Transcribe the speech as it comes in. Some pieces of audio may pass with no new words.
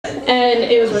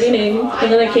it was raining,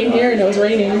 and then I came here and it was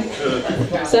raining.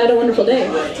 So I had a wonderful day.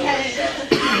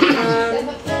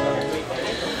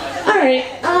 Alright,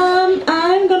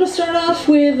 I'm gonna start off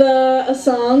with a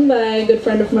song by a good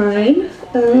friend of mine,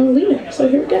 Lena. So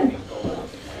here we go.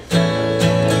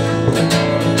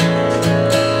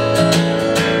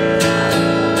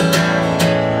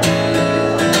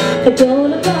 I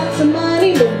don't have lots of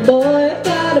money, but boy, I've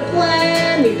got a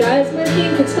plan. You guys might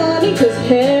think it's funny, cause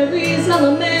Harry's not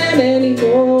a man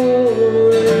anymore.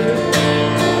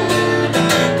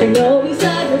 I know he's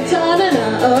had a ton and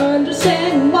I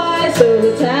understand why, so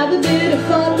let's have a bit of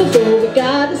fun before we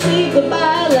gotta say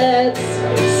goodbye. Let's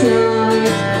snog.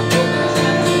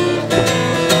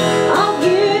 I'll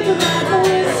give him that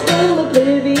blissful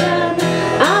oblivion.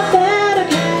 I bet I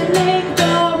can make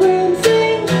the room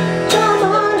sing. Come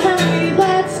on, Harry,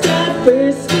 let's get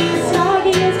frisky.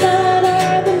 Snogging is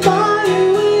better than fire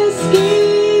whiskey.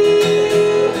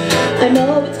 I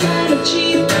know it's kind of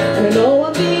cheap, and I know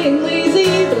I'm being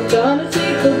lazy, but I'm gonna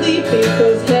take the leap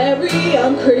because, Harry,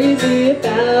 I'm crazy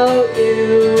about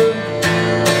you.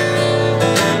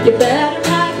 You better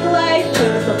pack the light,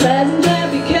 cause my present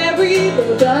can't be carried. When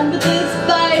we're done with this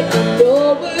fight, I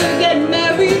know we're getting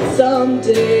married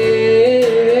someday.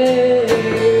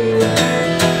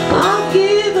 I'll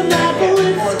give him that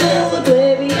blissful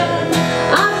oblivion.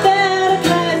 I bet I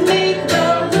can make the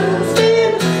room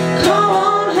spin. Come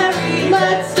on, Harry,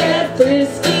 let's get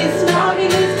frisky. Snogging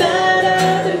is better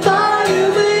than fire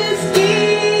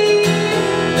whiskey.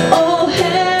 Oh,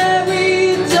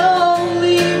 Harry, don't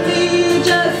leave me,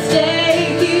 just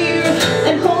stay here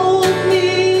and hold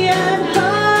me and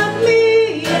hug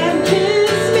me and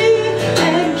kiss me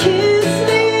and kiss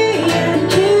me and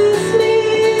kiss me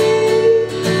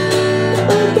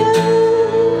again.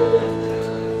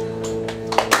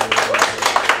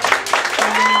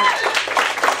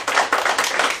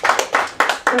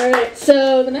 Alright,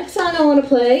 so the next song I want to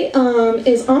play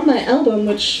is on my album,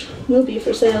 which will be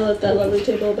for sale at that lovely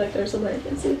table back there somewhere. You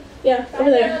can see. Yeah,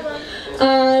 over there.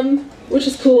 Which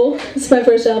is cool. It's my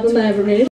first album I ever made.